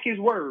him back his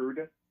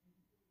word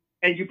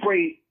and you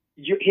pray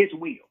his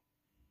will.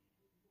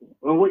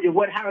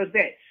 How is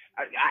that?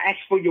 I ask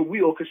for your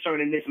will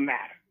concerning this matter.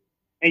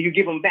 And you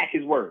give him back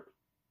his word.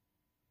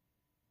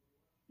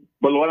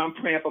 But Lord, I'm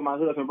praying for my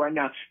husband right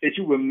now that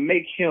you will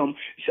make him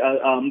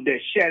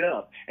shut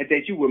up, and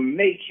that you will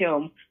make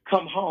him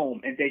come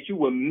home, and that you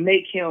will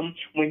make him,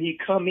 when he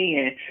come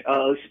in,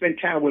 spend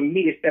time with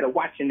me instead of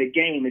watching the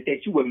game, and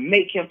that you will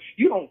make him.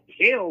 You don't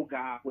tell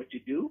God what to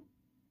do.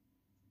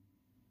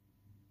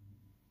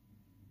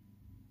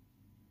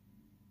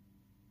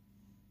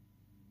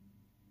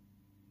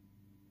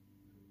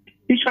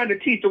 He's trying to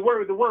teach the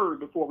word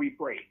before we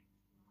pray.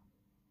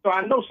 So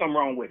I know something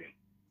wrong with him.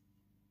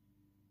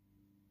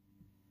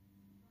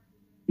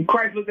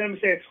 Christ looked at him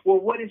and said, well,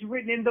 what is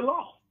written in the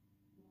law?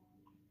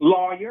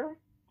 Lawyer,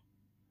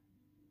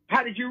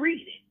 how did you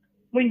read it?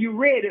 When you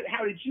read it,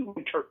 how did you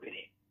interpret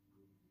it?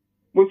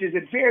 Which is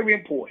very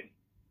important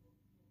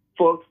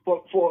for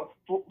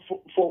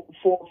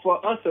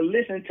us to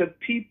listen to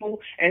people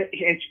and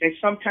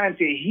sometimes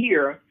to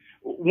hear.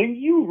 When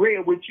you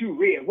read what you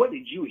read, what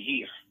did you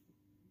hear?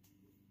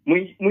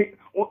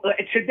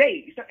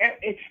 Today,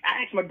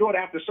 I asked my daughter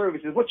after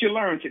services, what you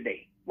learned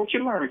today? What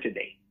you learned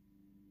today?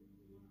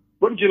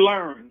 What did you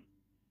learn?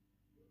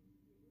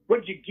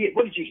 What did you get?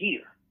 What did you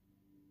hear?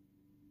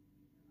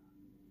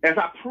 As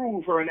I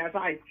prove her and as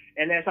I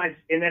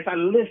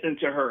listen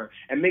to her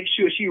and make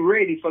sure she's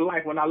ready for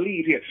life when I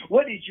leave here.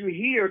 What did you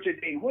hear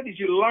today? What did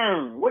you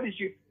learn? What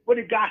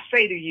did God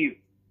say to you?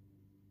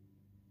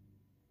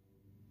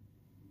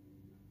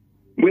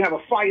 We have a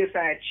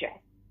fireside chat.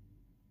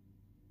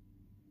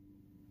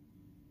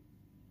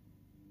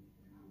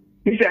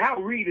 He said,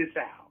 how read this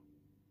out?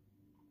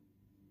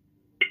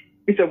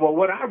 He said, well,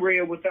 what I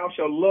read was thou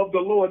shalt love the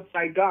Lord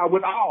thy God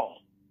with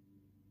all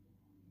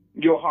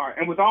your heart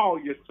and with all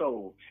your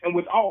soul and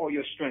with all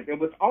your strength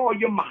and with all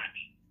your might.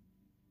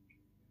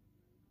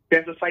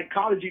 There's a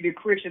psychology to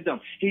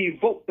Christendom. He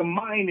evoked the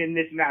mind in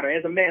this matter.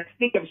 As a man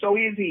thinketh, so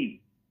is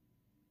he.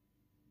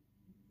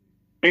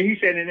 And he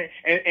said,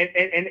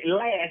 and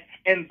last,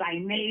 and thy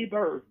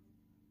neighbor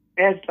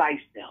as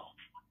thyself.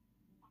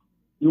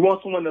 You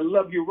want someone to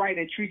love you right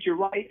and treat you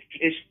right?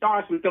 It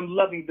starts with them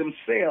loving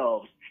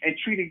themselves and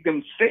treating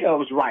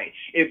themselves right.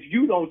 If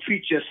you don't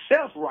treat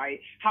yourself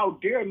right, how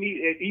dare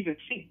me even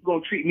think you're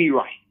going to treat me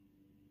right?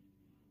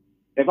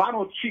 If I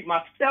don't treat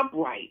myself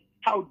right,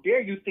 how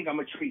dare you think I'm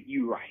going to treat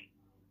you right?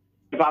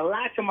 If I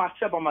lie to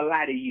myself, I'm going to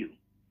lie to you.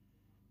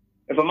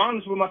 If I'm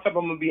honest with myself,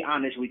 I'm going to be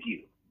honest with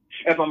you.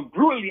 If I'm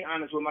brutally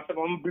honest with myself,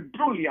 I'm going to be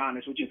brutally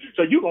honest with you.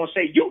 So you're going to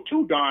say, you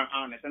too darn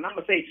honest. And I'm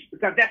going to say,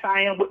 because that's how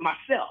I am with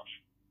myself.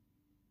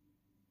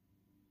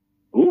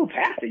 Ooh,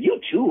 Pastor, you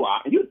too.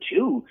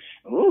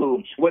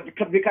 Ooh, well,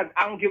 because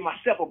I don't give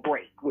myself a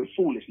break with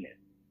foolishness.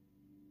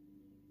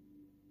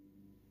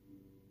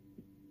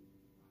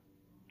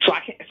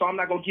 So I'm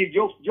not gonna give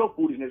your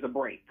foolishness a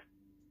break.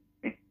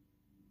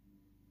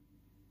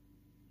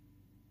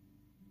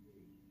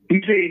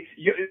 You say,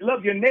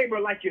 love your neighbor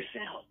like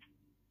yourself.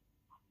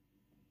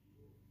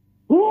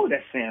 Ooh,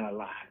 that's saying a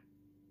lot.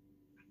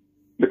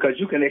 Because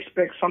you can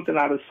expect something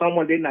out of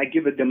someone, they're not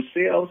giving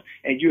themselves,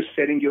 and you're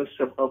setting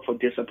yourself up for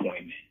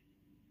disappointment.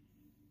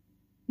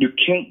 You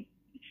can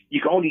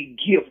only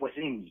give what's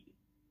in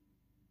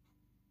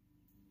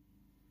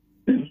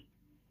you.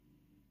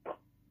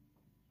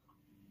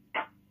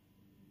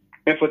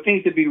 And for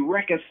things to be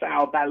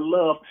reconciled by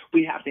love,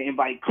 we have to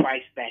invite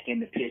Christ back in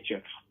the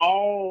picture,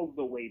 all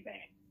the way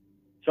back.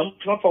 Some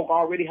folk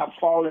already have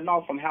fallen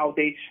off from how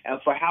they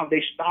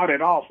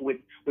started off with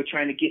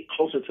trying to get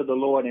closer to the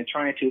Lord and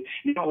trying to,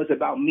 it's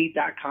about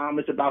me.com.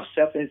 It's about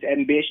selfish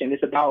ambition.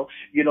 It's about,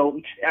 I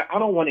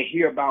don't want to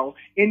hear about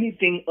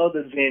anything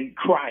other than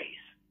Christ.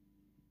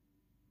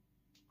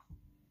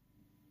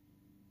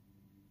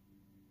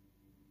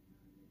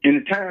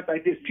 In times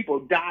like this, people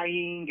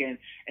dying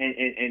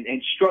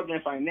and struggling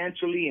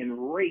financially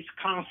and race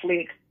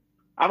conflict.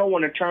 I don't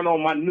want to turn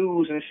on my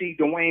news and see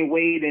Dwayne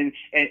Wade and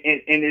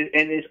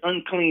his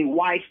unclean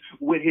wife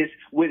with his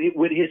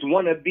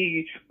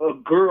wannabe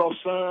girl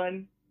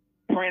son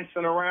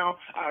prancing around.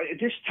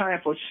 This time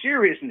for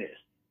seriousness.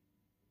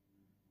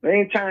 There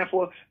ain't time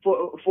for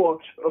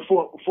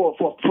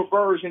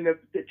perversion to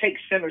take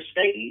center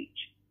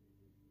stage.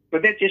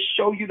 But that just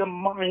show you the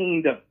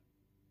mind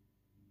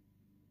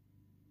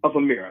of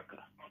America,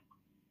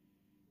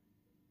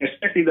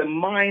 especially the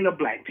mind of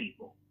black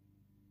people.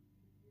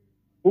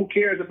 Who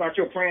cares about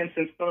your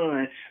prancing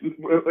son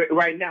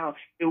right now?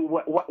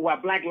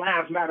 While Black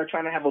Lives Matter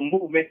trying to have a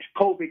movement,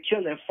 COVID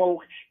killing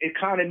folk,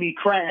 economy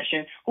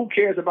crashing. Who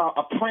cares about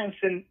a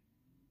prancing,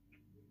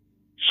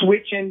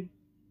 switching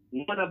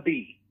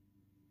wannabe?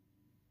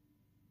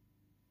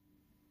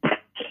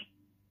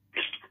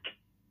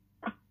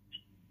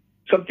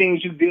 Some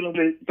things you dealing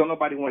with, don't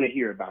nobody want to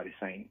hear about it,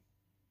 saying,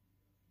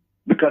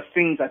 because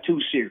things are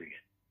too serious.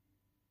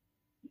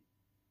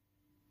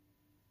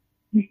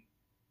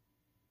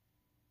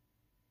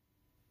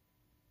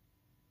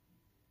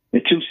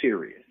 They're too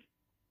serious.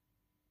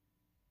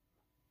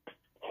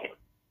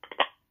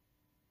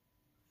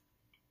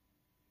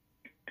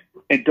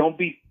 And don't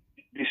be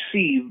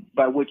deceived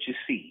by what you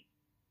see.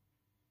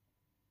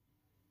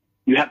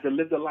 You have to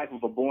live the life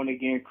of a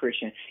born-again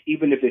Christian,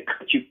 even if it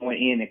cuts you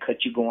going in and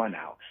cuts you going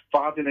out.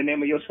 Father, in the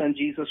name of your Son,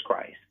 Jesus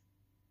Christ,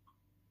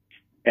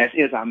 as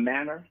is our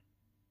manner,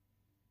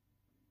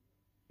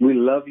 we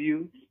love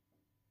you.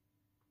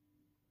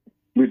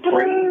 We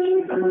praise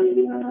you.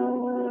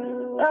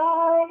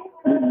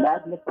 We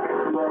magnify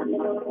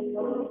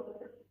you.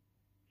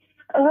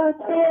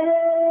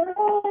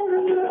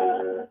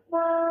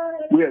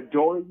 We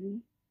adore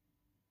you.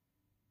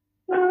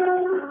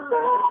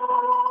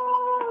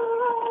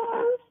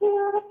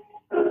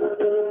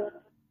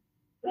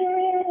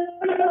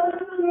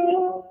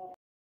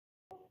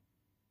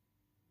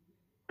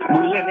 We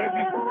let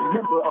every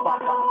member of our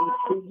body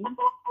see you.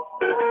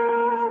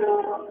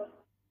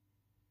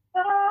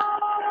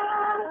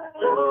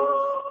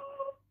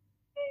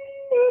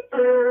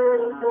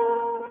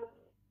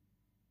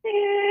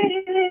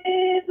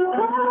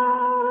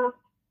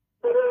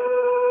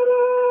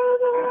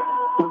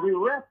 We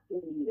rest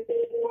in you.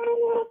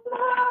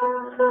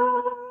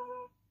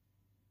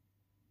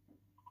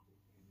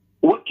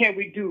 What can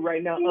we do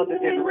right now other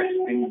than rest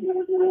in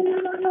you?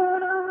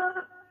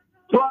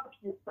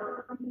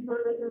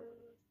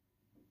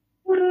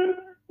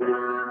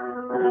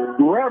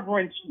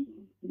 Reverence you.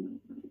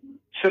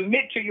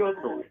 Submit to your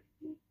Lord.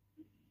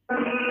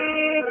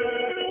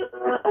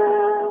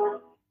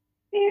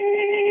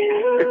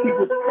 If he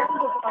was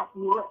up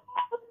you,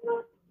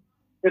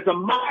 there's a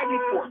mighty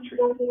fortress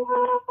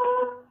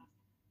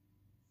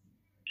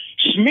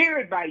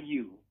smeared by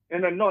you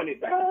and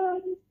anointed by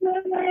you,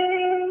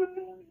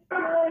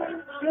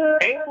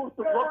 able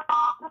to work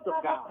the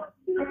of God,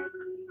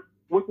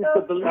 which is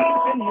to believe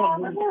in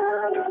him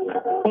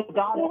whom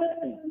God has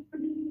sent.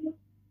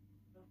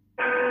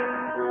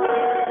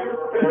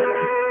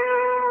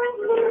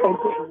 And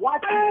just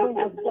watch him bring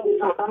us back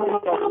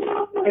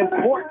to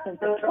importance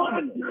and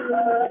prominence.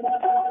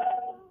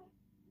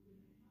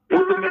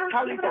 With the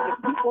mentality that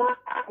the people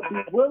be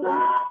willing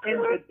in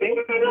the day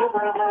to live.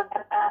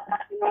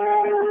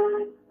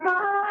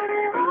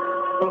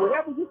 So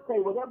whatever you say,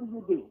 whatever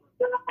you do,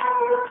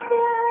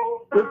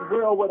 this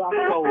world without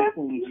soul,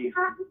 King Jesus.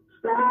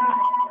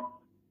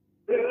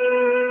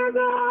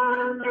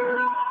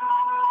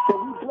 So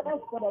we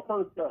bless for that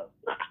hurts us.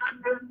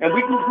 And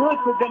we do good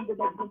for them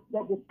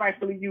that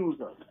despitefully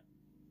use us.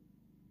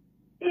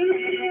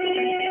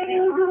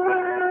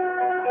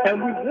 And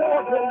we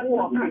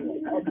walk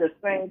at the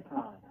same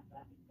time.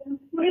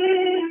 We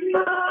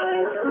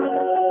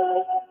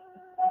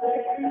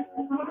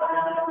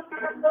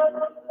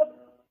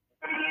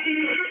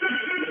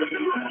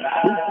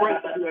pray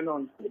for the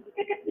anointing.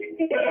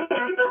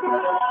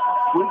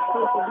 We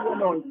pray for the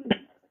anointing.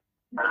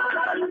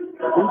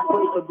 We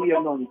pray for the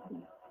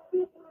anointing.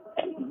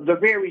 The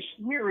very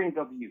smearing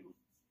of you.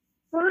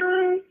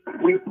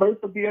 We pray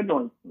for the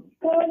anointing.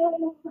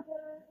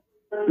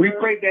 We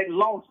pray that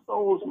lost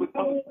souls would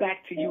come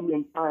back to you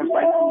in times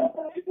like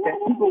these, that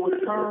people would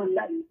turn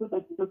back to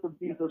the Church of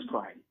Jesus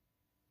Christ.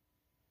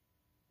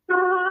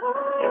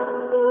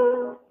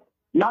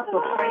 Not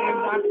for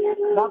fame,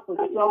 not for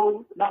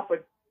show, not for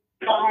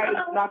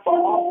tithes, not for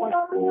offering,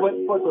 but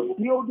for the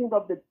building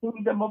of the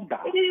kingdom of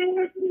God.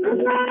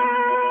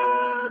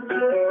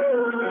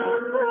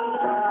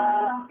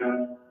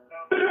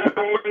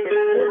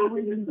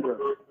 Every leader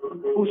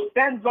who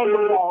stands on the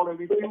wall and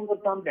refuses to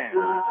come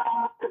down,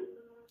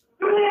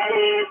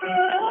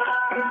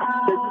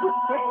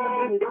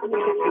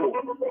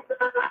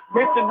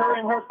 strengthen her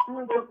in her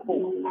spiritual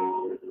core.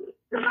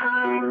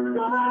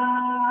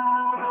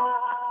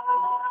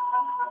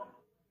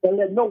 And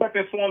let no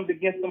weapon formed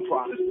against them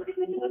prosper.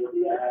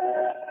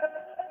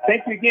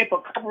 Thank you again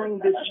for covering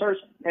this church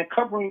and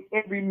covering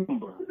every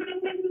member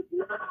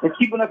and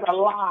keeping us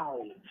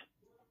alive,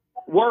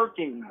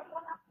 working,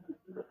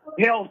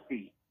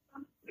 healthy,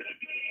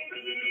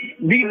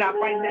 meeting our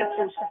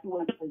financial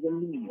situations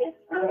and needs,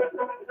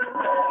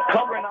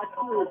 covering our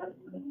children,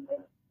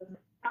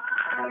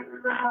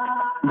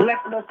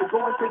 blessing us to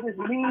go into this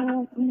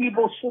mean,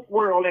 evil, sick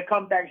world and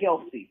come back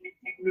healthy.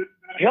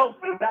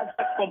 Healthy not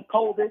just from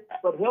COVID,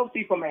 but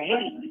healthy from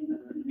hate,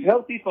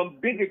 healthy from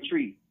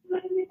bigotry,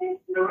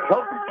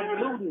 healthy from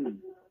looting,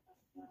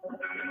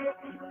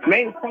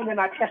 maintaining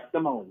our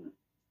testimony.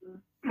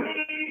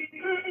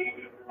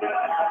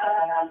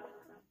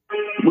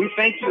 We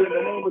thank you in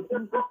the name of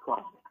Jesus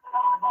Christ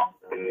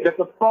that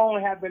the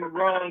phone has been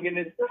rung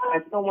and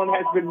someone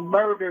has been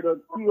murdered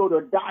or killed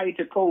or died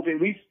to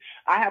COVID.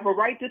 I have a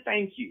right to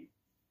thank you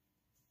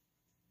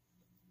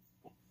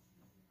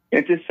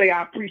and to say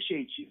I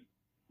appreciate you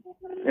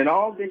and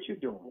all that you're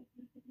doing.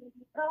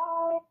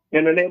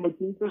 In the name of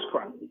Jesus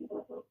Christ,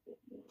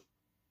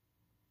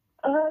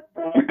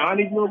 we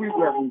honor you and we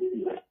reverence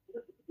you.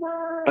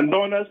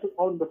 Anoint us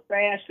on the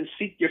fast to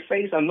seek your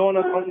face. Anoint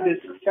us on this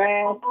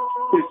fast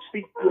to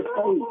seek your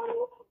face.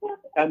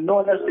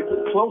 Anoint us to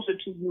get closer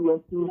to you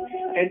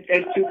and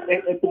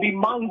to be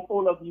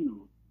mindful of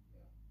you.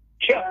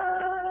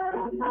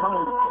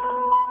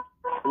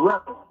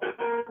 Mindful.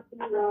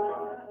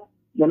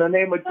 In the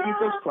name of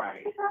Jesus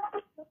Christ.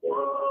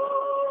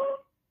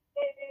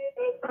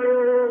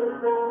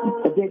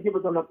 And then give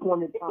us an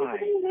appointed time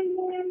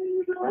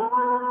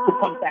to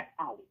come back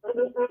out.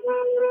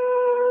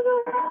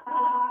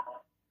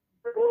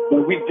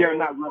 And we dare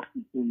not rush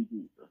into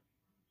Jesus.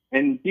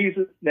 In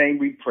Jesus' name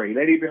we pray.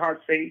 Let every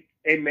heart say,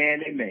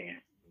 amen,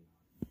 amen.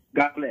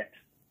 God bless.